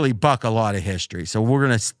would really buck a lot of history. So we're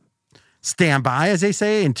going to stand by, as they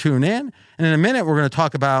say, and tune in. And in a minute, we're going to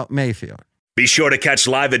talk about Mayfield. Be sure to catch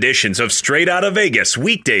live editions of Straight Outta Vegas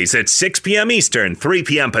weekdays at 6 p.m. Eastern, 3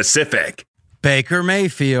 p.m. Pacific. Baker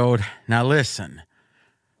Mayfield. Now listen,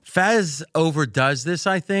 Fez overdoes this,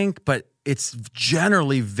 I think, but it's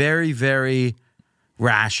generally very, very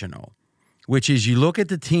rational, which is you look at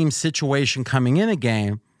the team's situation coming in a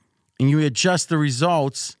game and you adjust the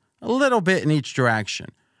results a little bit in each direction.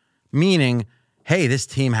 Meaning, hey, this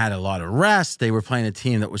team had a lot of rest. They were playing a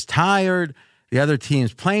team that was tired. The other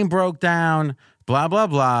team's plane broke down, blah, blah,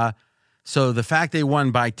 blah. So the fact they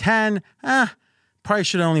won by 10, probably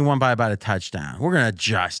should have only won by about a touchdown. We're going to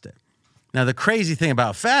adjust it. Now, the crazy thing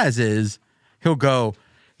about Faz is he'll go,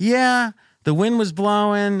 yeah, the wind was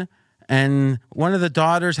blowing and one of the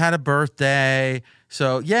daughters had a birthday.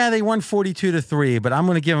 So, yeah, they won 42-3, but I'm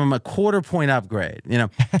going to give them a quarter point upgrade. You know,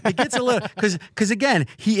 it gets a little because again,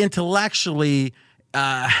 he intellectually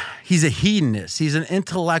he's a hedonist. He's an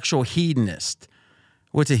intellectual hedonist.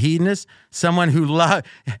 What's a hedonist? Someone who loves.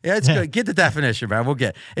 It's good. Get the definition, man. We'll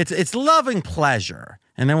get it's loving pleasure,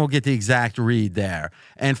 and then we'll get the exact read there.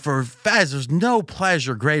 And for Fez, there's no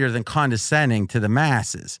pleasure greater than condescending to the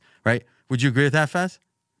masses, right? Would you agree with that, Fez?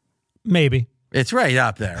 Maybe. It's right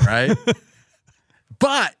up there, right?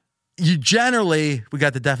 But you generally, we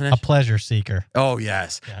got the definition. A pleasure seeker. Oh,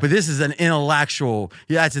 yes. Yeah. But this is an intellectual.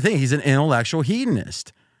 Yeah, that's the thing. He's an intellectual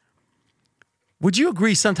hedonist. Would you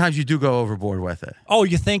agree sometimes you do go overboard with it? Oh,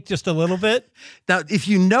 you think just a little bit? Now, if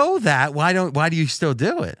you know that, why do you still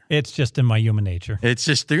do it? It's just in my human nature. It's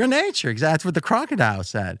just your nature. That's what the crocodile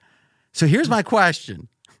said. So here's my question.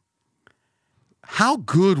 How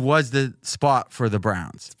good was the spot for the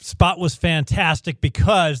Browns? Spot was fantastic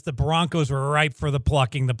because the Broncos were ripe for the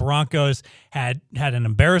plucking. The Broncos had an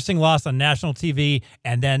embarrassing loss on national TV,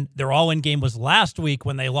 and then their all-in game was last week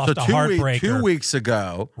when they lost a heartbreaker. 2 weeks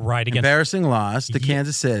ago, right, against embarrassing loss to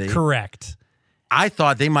Kansas City. Correct. I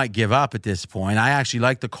thought they might give up at this point. I actually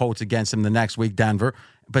liked the Colts against them the next week, Denver,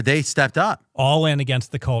 but they stepped up. All in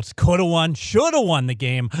against the Colts. Could have won, should have won the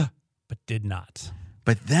game, but did not.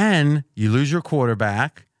 But then you lose your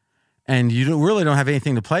quarterback, and you really don't have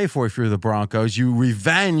anything to play for if you're the Broncos. You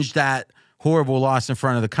revenge that horrible loss in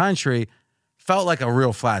front of the country. Felt like a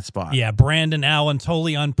real flat spot. Yeah, Brandon Allen,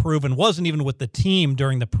 totally unproven. Wasn't even with the team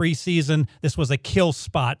during the preseason. This was a kill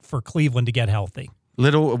spot for Cleveland to get healthy.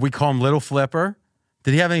 We call him Little Flipper.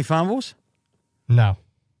 Did he have any fumbles? No.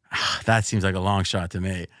 That seems like a long shot to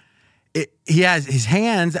me. He has his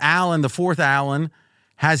hands, Allen, the fourth Allen,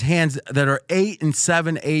 has hands that are 8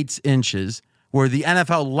 7/8 inches, where the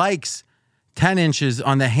NFL likes 10 inches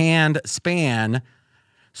on the hand span.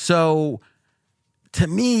 So to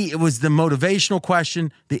me, it was the motivational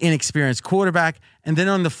question, the inexperienced quarterback. And then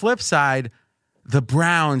on the flip side, the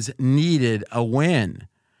Browns needed a win.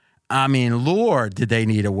 I mean, Lord, did they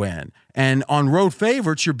need a win. And on road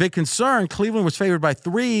favorites, your big concern, Cleveland was favored by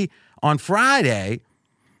 3 on Friday.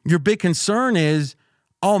 Your big concern is,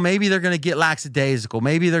 maybe they're going to get lackadaisical.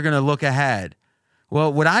 Maybe they're going to look ahead.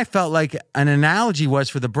 Well, what I felt like an analogy was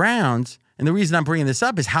for the Browns, and the reason I'm bringing this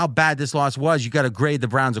up is how bad this loss was. You got to grade the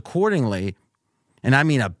Browns accordingly. And I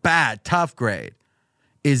mean a bad, tough grade.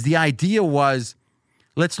 Is the idea was,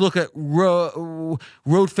 let's look at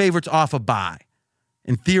road favorites off a bye.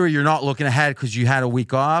 In theory, you're not looking ahead because you had a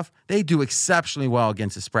week off. They do exceptionally well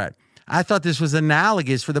against the spread. I thought this was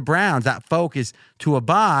analogous for the Browns, that focus to a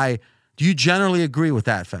bye. Do you generally agree with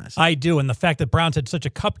that, Fez? I do, and the fact that Browns had such a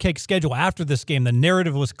cupcake schedule after this game, the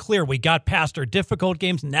narrative was clear. We got past our difficult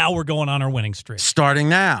games. Now we're going on our winning streak. Starting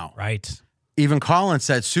now. Right. Even Collins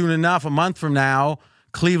said soon enough, a month from now,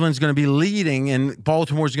 Cleveland's going to be leading and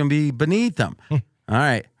Baltimore's going to be beneath them. All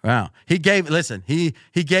right. Wow. He gave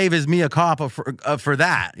his mea culpa for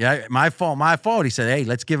that. Yeah. My fault. He said, hey,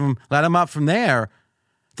 let him up from there.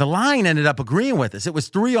 The line ended up agreeing with us. It was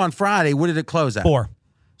 3 on Friday. What did it close at? 4.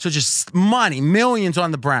 So just money, millions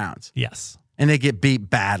on the Browns. Yes. And they get beat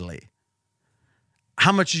badly.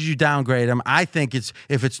 How much did you downgrade them? I think if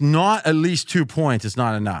it's not at least 2 points, it's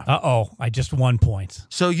not enough. I just 1 point.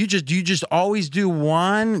 So do you just always do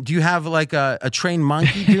one? Do you have like a trained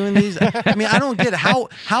monkey doing these? I mean, I don't get it.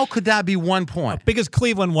 How could that be 1 point? Because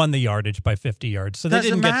Cleveland won the yardage by 50 yards, so they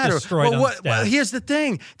didn't get destroyed. Well, here's the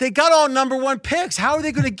thing: they got all number 1 picks. How are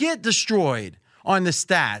they going to get destroyed on the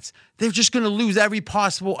stats? They're just going to lose every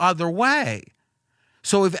possible other way.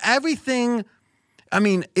 So if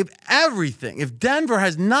Denver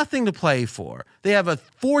has nothing to play for, they have a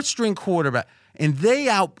 4th-string quarterback, and they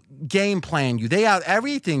out game plan you, they out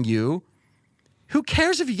everything you. Who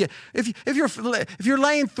cares if you're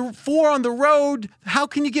laying 4 on the road? How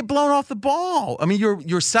can you get blown off the ball? I mean,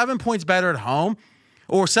 you're 7 points better at home,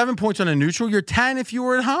 or 7 points on a neutral. You're 10 if you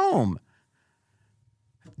were at home.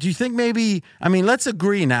 Do you think let's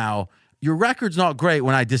agree now. Your record's not great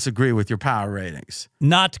when I disagree with your power ratings.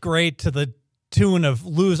 Not great to the tune of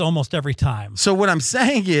lose almost every time. So what I'm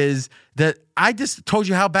saying is that I just told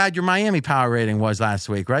you how bad your Miami power rating was last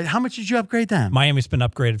week, right? How much did you upgrade them? Miami's been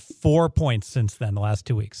upgraded 4 points since then, the last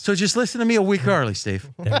 2 weeks. So just listen to me a week early, Steve.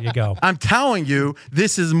 There you go. I'm telling you,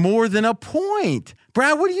 this is more than a point.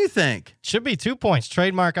 Brad, what do you think? Should be 2 points.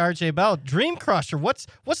 Trademark RJ Bell. Dream Crusher. What's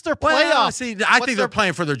their playoff? Well, see, I think they're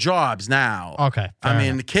playing for their jobs now. Okay.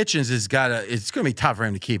 The Kitchens it's going to be tough for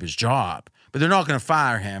him to keep his job, but they're not going to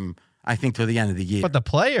fire him, I think, till the end of the year. But the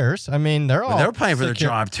players, they're playing for their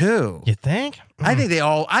job too. You think? I think the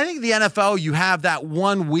NFL, you have that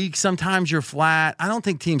 1 week, sometimes you're flat. I don't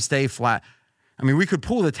think teams stay flat. I mean, we could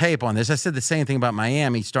pull the tape on this. I said the same thing about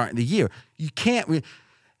Miami starting the year. You can't.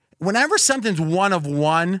 Whenever something's 1 of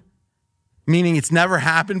 1, meaning it's never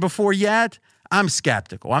happened before yet, I'm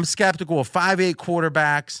skeptical. I'm skeptical of 5'8"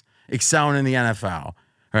 quarterbacks excelling in the NFL.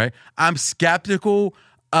 Right? I'm skeptical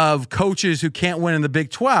of coaches who can't win in the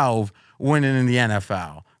Big 12 winning in the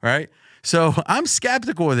NFL. Right? So I'm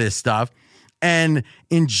skeptical of this stuff. And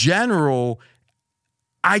in general,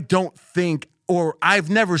 I don't think, or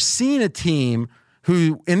I've never seen a team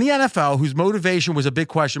who in the NFL whose motivation was a big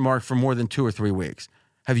question mark for more than 2 or 3 weeks.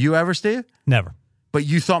 Have you ever, Steve? Never. But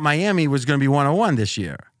you thought Miami was going to be 101 this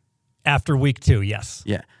year. After week 2, yes.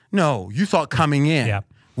 Yeah. No, you thought coming in. Yeah.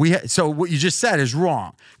 So what you just said is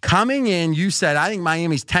wrong. Coming in, you said, I think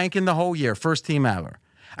Miami's tanking the whole year, first team ever.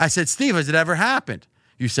 I said, Steve, has it ever happened?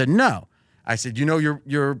 You said, no. I said,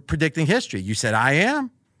 you're predicting history. You said, I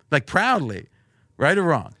am? Like proudly. Right or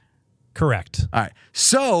wrong? Correct. All right.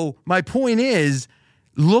 So my point is,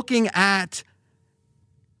 looking at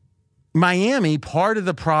Miami, part of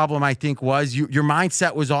the problem, I think, was your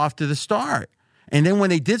mindset was off to the start. And then when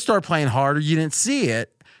they did start playing harder, you didn't see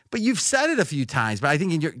it. But you've said it a few times. But I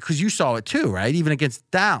think because you saw it too, right? Even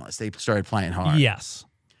against Dallas, they started playing hard. Yes.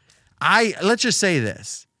 Let's just say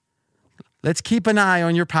this. Let's keep an eye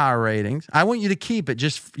on your power ratings. I want you to keep it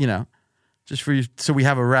just for you, so we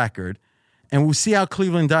have a record. And we'll see how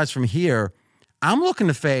Cleveland does from here. I'm looking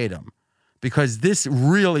to fade them because this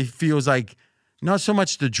really feels like not so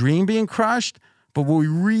much the dream being crushed, but we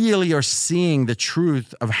really are seeing the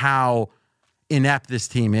truth of how inept this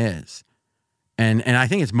team is. And I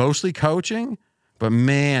think it's mostly coaching, but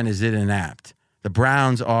man, is it inept. The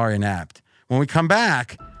Browns are inept. When we come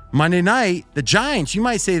back, Monday night, the Giants, you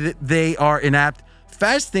might say that they are inept.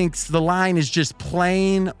 Fez thinks the line is just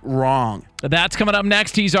plain wrong. That's coming up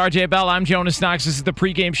next. He's RJ Bell. I'm Jonas Knox. This is the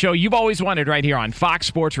pregame show you've always wanted right here on Fox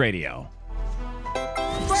Sports Radio.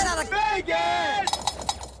 Straight out of Vegas!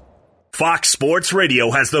 Fox Sports Radio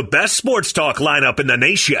has the best sports talk lineup in the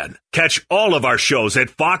nation. Catch all of our shows at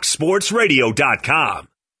foxsportsradio.com.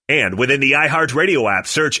 And within the iHeartRadio app,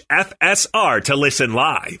 search FSR to listen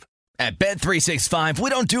live. At Bet365, we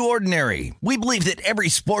don't do ordinary. We believe that every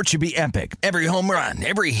sport should be epic. Every home run,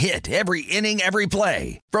 every hit, every inning, every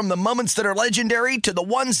play. From the moments that are legendary to the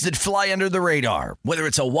ones that fly under the radar. Whether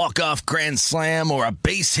it's a walk-off grand slam or a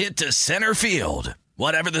base hit to center field.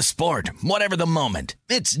 Whatever the sport, whatever the moment.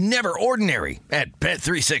 It's never ordinary at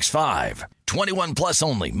Bet365. 21 plus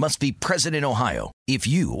only. Must be present in Ohio. If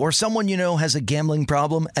you or someone you know has a gambling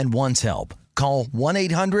problem and wants help, call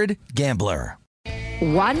 1-800-GAMBLER.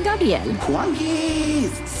 Juan Gabriel, Juanquis,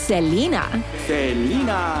 Selena,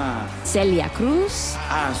 Selena, Celia Cruz,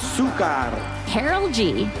 Azúcar, Harold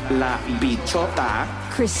G, La Bichota,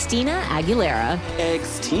 Christina Aguilera,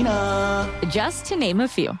 Ex-Tina. just to name a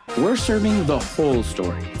few. We're serving the whole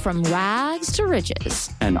story From rags to riches.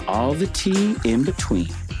 and all the tea in between.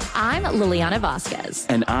 I'm Liliana Vasquez,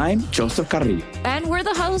 And I'm Joseph Carrillo. and we're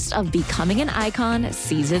the host of Becoming an Icon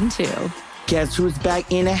Season 2. Guess who's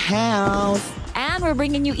back in the house? And we're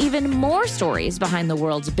bringing you even more stories behind the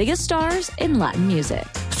world's biggest stars in Latin music.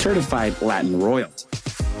 Certified Latin royalty.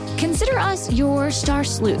 Consider us your star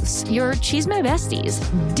sleuths, your chisme besties,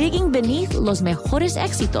 digging beneath los mejores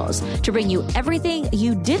éxitos to bring you everything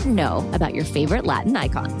you didn't know about your favorite Latin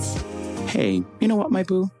icons. Hey, you know what, my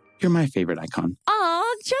boo? You're my favorite icon.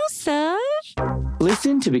 Aw, Joseph.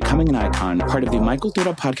 Listen to Becoming an Icon, part of the Michael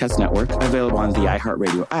Dura Podcast Network, available on the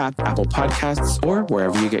iHeartRadio app, Apple Podcasts, or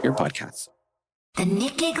wherever you get your podcasts. The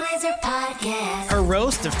Nikki Glazer Podcast. Her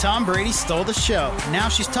roast of Tom Brady stole the show. Now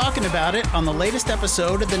she's talking about it on the latest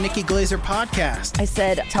episode of the Nikki Glazer Podcast. I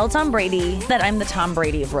said, tell Tom Brady that I'm the Tom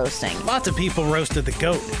Brady of roasting. Lots of people roasted the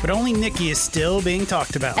GOAT, but only Nikki is still being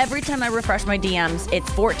talked about. Every time I refresh my DMs, it's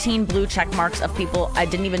 14 blue check marks of people I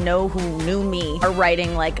didn't even know who knew me are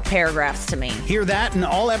writing like paragraphs to me. Hear that in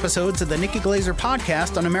all episodes of the Nikki Glazer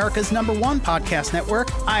Podcast on America's #1 podcast network,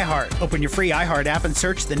 iHeart. Open your free iHeart app and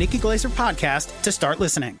search the Nikki Glazer Podcast to start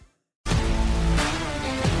listening.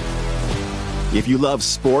 If you love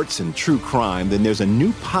sports and true crime, then there's a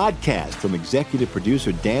new podcast from executive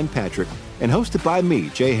producer Dan Patrick and hosted by me,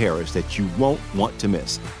 Jay Harris, that you won't want to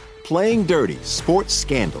miss. Playing Dirty: Sports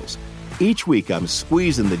Scandals. Each week, I'm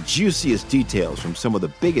squeezing the juiciest details from some of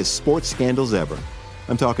the biggest sports scandals ever.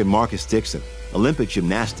 I'm talking Marcus Dixon, Olympic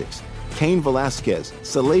gymnastics, Cain Velasquez,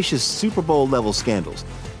 salacious Super Bowl-level scandals.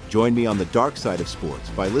 Join me on the dark side of sports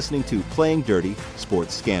by listening to Playing Dirty: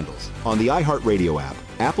 Sports Scandals on the iHeartRadio app,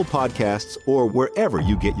 Apple Podcasts, or wherever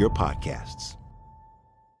you get your podcasts.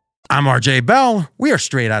 I'm RJ Bell. We are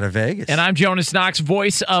straight out of Vegas. And I'm Jonas Knox,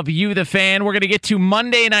 voice of You, the Fan. We're going to get to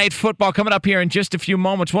Monday Night Football coming up here in just a few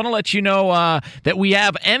moments. Want to let you know that we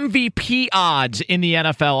have MVP odds in the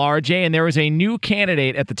NFL, RJ, and there is a new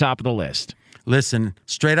candidate at the top of the list. Listen,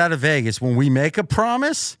 straight out of Vegas, when we make a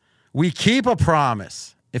promise, we keep a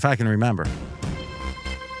promise, if I can remember.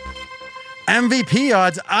 MVP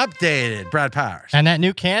odds updated, Brad Powers. And that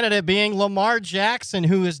new candidate being Lamar Jackson,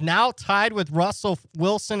 who is now tied with Russell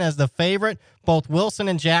Wilson as the favorite. Both Wilson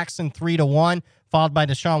and Jackson 3-1, followed by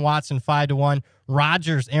Deshaun Watson 5-1.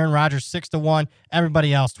 Aaron Rodgers 6-1.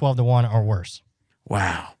 Everybody else 12-1 or worse.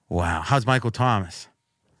 Wow. How's Michael Thomas?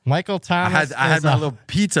 Michael Thomas. I had my little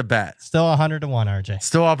pizza bet. Still 100-1, RJ.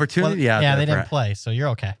 Still opportunity out there. Yeah, they didn't Brad. play, so you're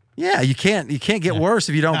okay. Yeah, you can't get worse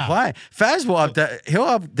if you don't play. Fez will he'll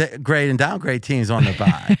upgrade and downgrade teams on the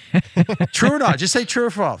bye. True or not? Just say true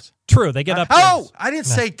or false. True. They get up. I didn't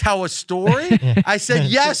say tell a story. I said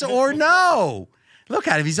yes or no. Look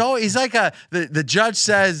at him. He's like the judge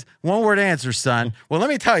says, one word answer, son. Well, let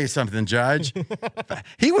me tell you something, Judge.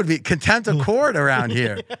 He would be contempt of court around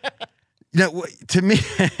here. You know, to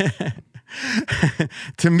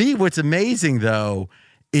me, what's amazing though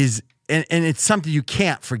is. And it's something you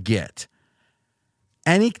can't forget.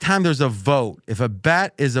 Anytime there's a vote, if a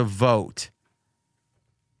bet is a vote,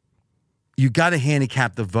 you got to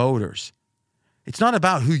handicap the voters. It's not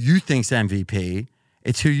about who you think's MVP.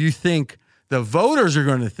 It's who you think the voters are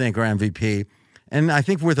going to think are MVP. And I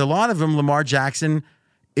think with a lot of them, Lamar Jackson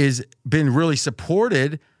is been really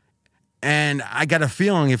supported And I got a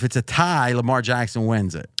feeling if it's a tie, Lamar Jackson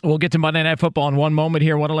wins it. We'll get to Monday Night Football in one moment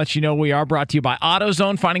here. I want to let you know we are brought to you by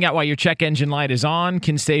AutoZone. Finding out why your check engine light is on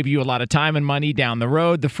can save you a lot of time and money down the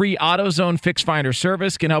road. The free AutoZone Fix Finder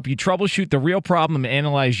service can help you troubleshoot the real problem and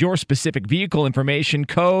analyze your specific vehicle information,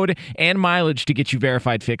 code, and mileage to get you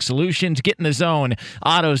verified fix solutions. Get in the zone.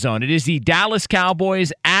 AutoZone. It is the Dallas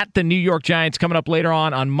Cowboys at the New York Giants coming up later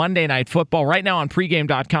on Monday Night Football. Right now on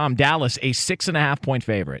pregame.com, Dallas, a 6.5-point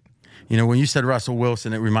favorite. You know, when you said Russell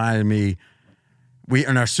Wilson, it reminded me,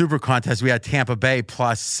 in our Super Contest, we had Tampa Bay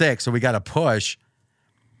 +6, so we got a push.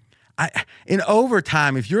 In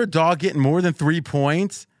overtime, if you're a dog getting more than 3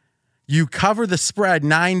 points, you cover the spread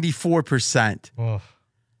 94%. Ugh.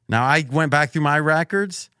 Now, I went back through my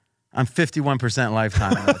records. I'm 51%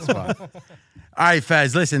 lifetime in that spot. All right,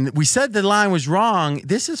 Fez, listen, we said the line was wrong.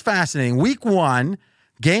 This is fascinating. Week 1,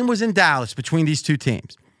 game was in Dallas between these two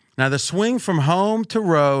teams. Now, the swing from home to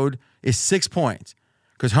road is 6 points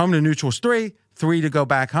because home to neutral is 3 to go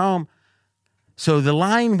back home. So the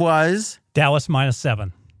line was Dallas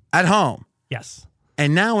 -7 at home. Yes.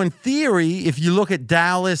 And now in theory, if you look at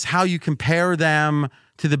Dallas, how you compare them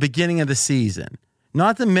to the beginning of the season,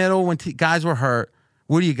 not the middle when guys were hurt,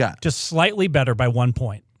 what do you got? Just slightly better by 1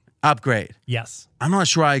 point. Upgrade. Yes. I'm not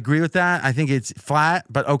sure I agree with that. I think it's flat,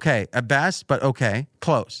 but okay. At best, but okay.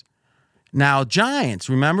 Close. Now, Giants,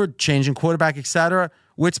 remember, changing quarterback, et cetera.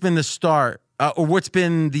 What's been the start, or what's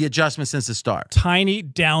been the adjustment since the start? Tiny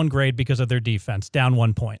downgrade because of their defense, down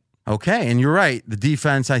 1 point. Okay, and you're right. The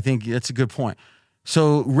defense, I think that's a good point.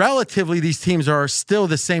 So, relatively, these teams are still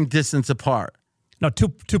the same distance apart. No, 2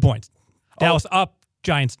 points. Dallas up,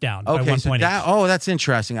 Giants down by 1 point. That's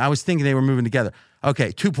interesting. I was thinking they were moving together.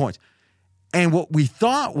 Okay, 2 points. And what we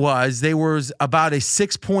thought was there was about a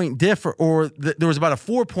 6-point difference, or there was about a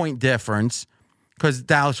 4-point difference because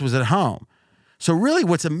Dallas was at home. So really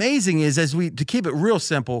what's amazing is to keep it real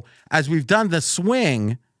simple, as we've done the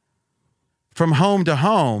swing from home to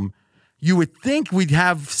home, you would think we'd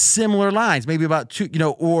have similar lines, maybe about 2,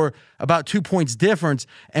 or about 2 points difference.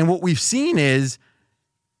 And what we've seen is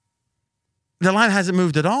the line hasn't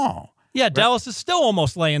moved at all. Yeah, Dallas is still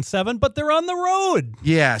almost laying 7, but they're on the road.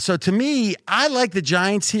 Yeah, so to me, I like the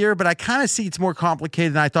Giants here, but I kind of see it's more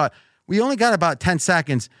complicated than I thought. We only got about 10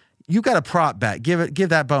 seconds. You got a prop bet. Give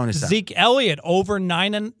that bonus out. Zeke Elliott over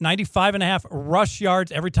 95.5 rush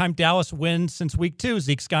yards every time Dallas wins since week 2.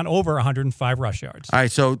 Zeke's gone over 105 rush yards. All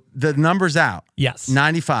right, so the number's out. Yes.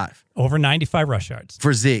 95. Over 95 rush yards.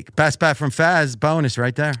 For Zeke. Best bet from Faz, bonus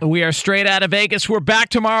right there. We are straight out of Vegas. We're back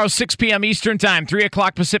tomorrow, 6 p.m. Eastern Time, 3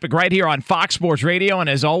 o'clock Pacific, right here on Fox Sports Radio, and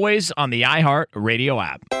as always, on the iHeart Radio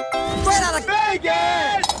app. Straight out of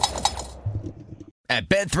Vegas! At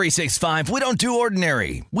Bet365, we don't do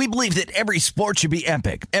ordinary. We believe that every sport should be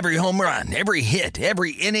epic. Every home run, every hit,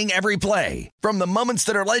 every inning, every play. From the moments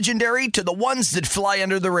that are legendary to the ones that fly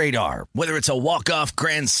under the radar. Whether it's a walk-off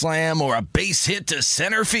grand slam or a base hit to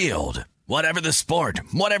center field. Whatever the sport,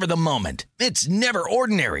 whatever the moment. It's never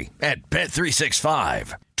ordinary at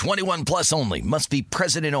Bet365. 21 plus only. Must be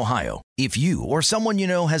present in Ohio. If you or someone you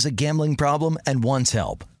know has a gambling problem and wants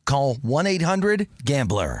help, call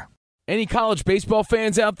 1-800-GAMBLER. Any college baseball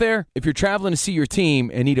fans out there? If you're traveling to see your team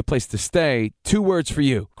and need a place to stay, 2 words for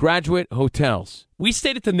you: Graduate Hotels. We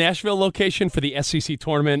stayed at the Nashville location for the SEC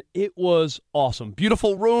tournament. It was awesome.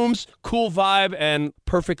 Beautiful rooms, cool vibe, and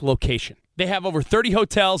perfect location. They have over 30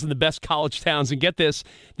 hotels in the best college towns, and get this,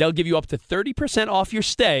 they'll give you up to 30% off your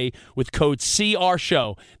stay with code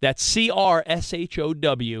CRSHOW. That's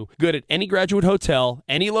CRSHOW. Good at any Graduate Hotel,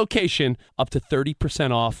 any location, up to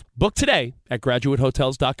 30% off. Book today at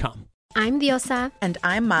graduatehotels.com. I'm Diosa. And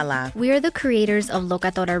I'm Mala. We are the creators of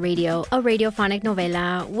Locatora Radio, a radiophonic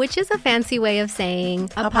novela, which is a fancy way of saying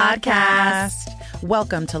a podcast.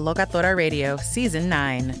 Welcome to Locatora Radio, Season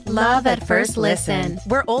 9. Love at first listen.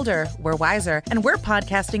 We're older, we're wiser, and we're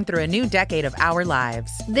podcasting through a new decade of our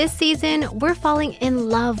lives. This season, we're falling in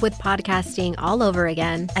love with podcasting all over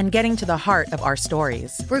again. And getting to the heart of our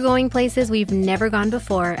stories. We're going places we've never gone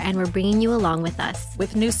before, and we're bringing you along with us.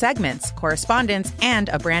 With new segments, correspondence, and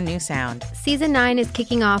a brand new sound. Season 9 is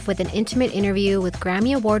kicking off with an intimate interview with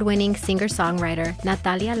Grammy Award-winning singer-songwriter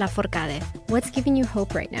Natalia Lafourcade. What's giving you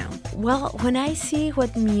hope right now? Well, when I see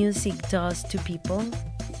what music does to people,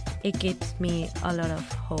 it gives me a lot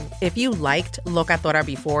of hope. If you liked Locatora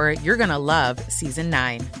before, you're going to love Season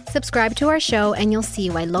 9. Subscribe to our show and you'll see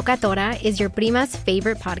why Locatora is your prima's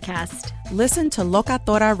favorite podcast. Listen to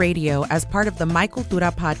Locatora Radio as part of the Michael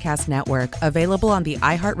Dura Podcast Network, available on the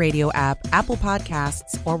iHeartRadio app, Apple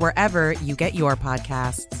Podcasts, or wherever you get your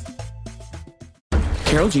podcasts.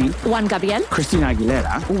 Carol G, Juan Gabriel, Christina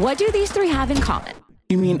Aguilera. What do these 3 have in common?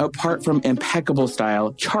 You mean apart from impeccable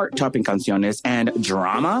style, chart-topping canciones, and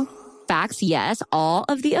drama? Facts, yes, all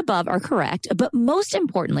of the above are correct, but most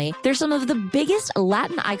importantly, they're some of the biggest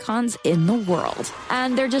Latin icons in the world.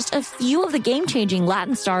 And they're just a few of the game-changing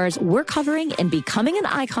Latin stars we're covering in Becoming an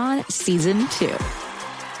Icon Season 2.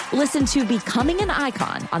 Listen to Becoming an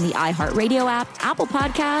Icon on the iHeartRadio app, Apple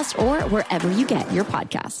Podcasts, or wherever you get your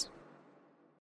podcasts.